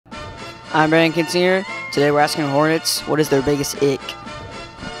I'm Brandon Kinsinger. Today we're asking Hornets, what is their biggest ick?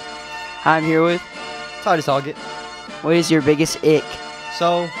 I'm here with, Titus Hoggett. what is your biggest ick?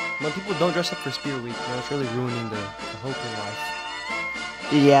 So, when people don't dress up for Spirit Week, it's really ruining the hope in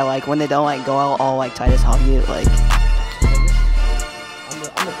life. Dude, yeah, like when they don't like go out all like Titus Hoggett, like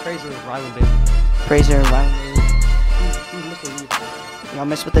I'm the praiser of Ryland Bailey. Fraser and Ryan. He's Mr. Reed. Y'all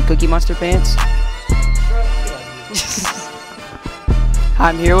mess with the Cookie Monster pants?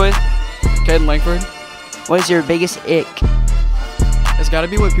 I'm here with, Caden Langford. what is your biggest ick? It's gotta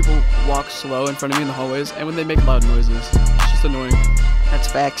be when people walk slow in front of me in the hallways and when they make loud noises. It's just annoying.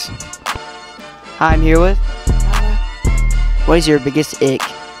 That's facts. I'm here with, what is your biggest ick?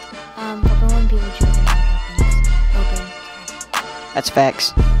 Open when people chew their mouth opens. Open. That's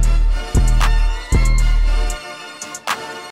facts.